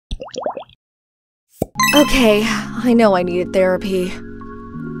Okay, I know I needed therapy.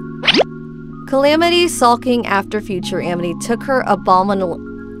 Calamity, sulking after future Amity, took her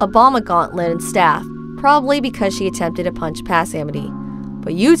Obama gauntlet and staff, probably because she attempted to punch past Amity.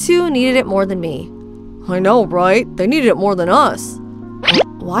 But you two needed it more than me. I know, right? They needed it more than us.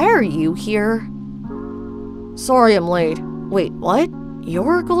 Why are you here? Sorry I'm late. Wait, what?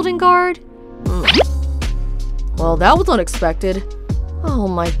 You're a Golden Guard? Well, that was unexpected. Oh,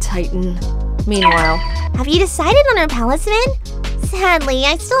 my Titan. Meanwhile, have you decided on our palisman? Sadly,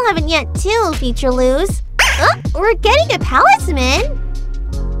 I still haven't yet too, Future Luz. We're getting a palisman?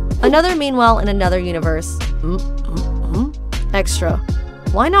 Another meanwhile in another universe. Extra.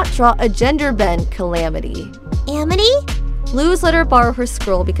 Why not draw a gender bend, Calamity? Amity? Luz let her borrow her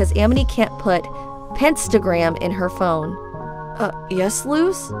scroll because Amity can't put pentagram in her phone. Yes,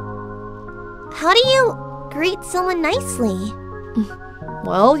 Luz? How do you greet someone nicely?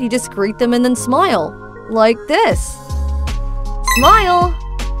 Well, you just greet them and then smile. Like this. Smile!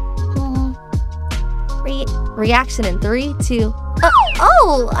 Reaction in 3, 2...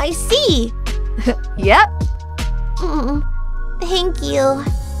 Oh, I see! Yep. Thank you.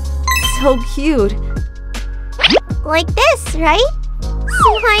 So cute. Like this, right?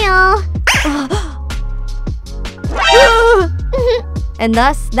 Smile! And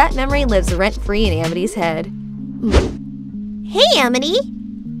thus, that memory lives rent-free in Amity's head. Hey, Amity!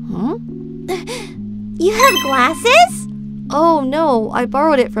 You have glasses? Oh no, I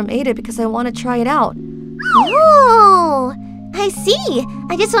borrowed it from Ada because I want to try it out. Oh, I see.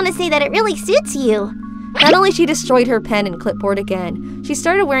 I just want to say that it really suits you. Not only she destroyed her pen and clipboard again, she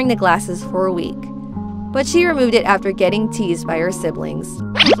started wearing the glasses for a week. But she removed it after getting teased by her siblings.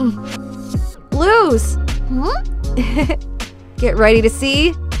 Luz! Get ready to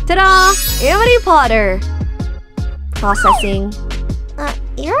see, ta-da! Amity Potter! Processing.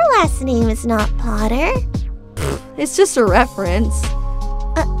 Your last name is not Potter. It's just a reference.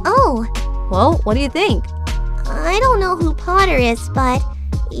 Oh. Well, what do you think? I don't know who Potter is, but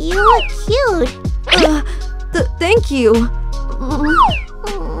you look cute. Thank you.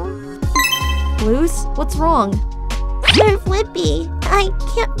 Luz, what's wrong? Sir Flippy. I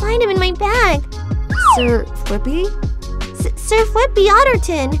can't find him in my bag. Sir Flippy? Sir Flippy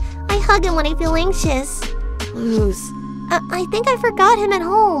Otterton. I hug him when I feel anxious. Luz. I think I forgot him at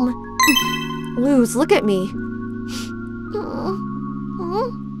home. Luz, look at me.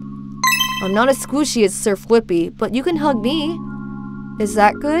 I'm not as squishy as Sir Flippy, but you can hug me. Is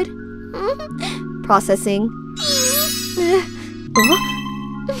that good? Processing.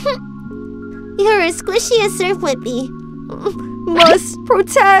 You're as squishy as Sir Flippy. Must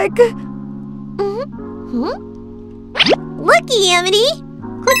protect. Looky, Amity.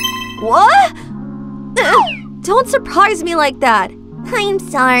 What? Don't surprise me like that. I'm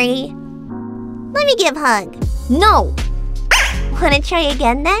sorry. Let me give a hug. No. Wanna try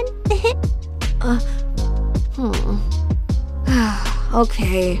again then?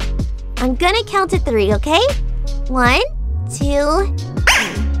 Okay. I'm gonna count to 3, okay? 1, 2.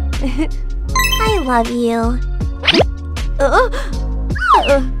 I love you.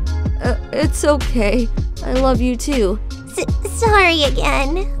 It's okay. I love you too. Sorry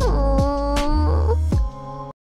again.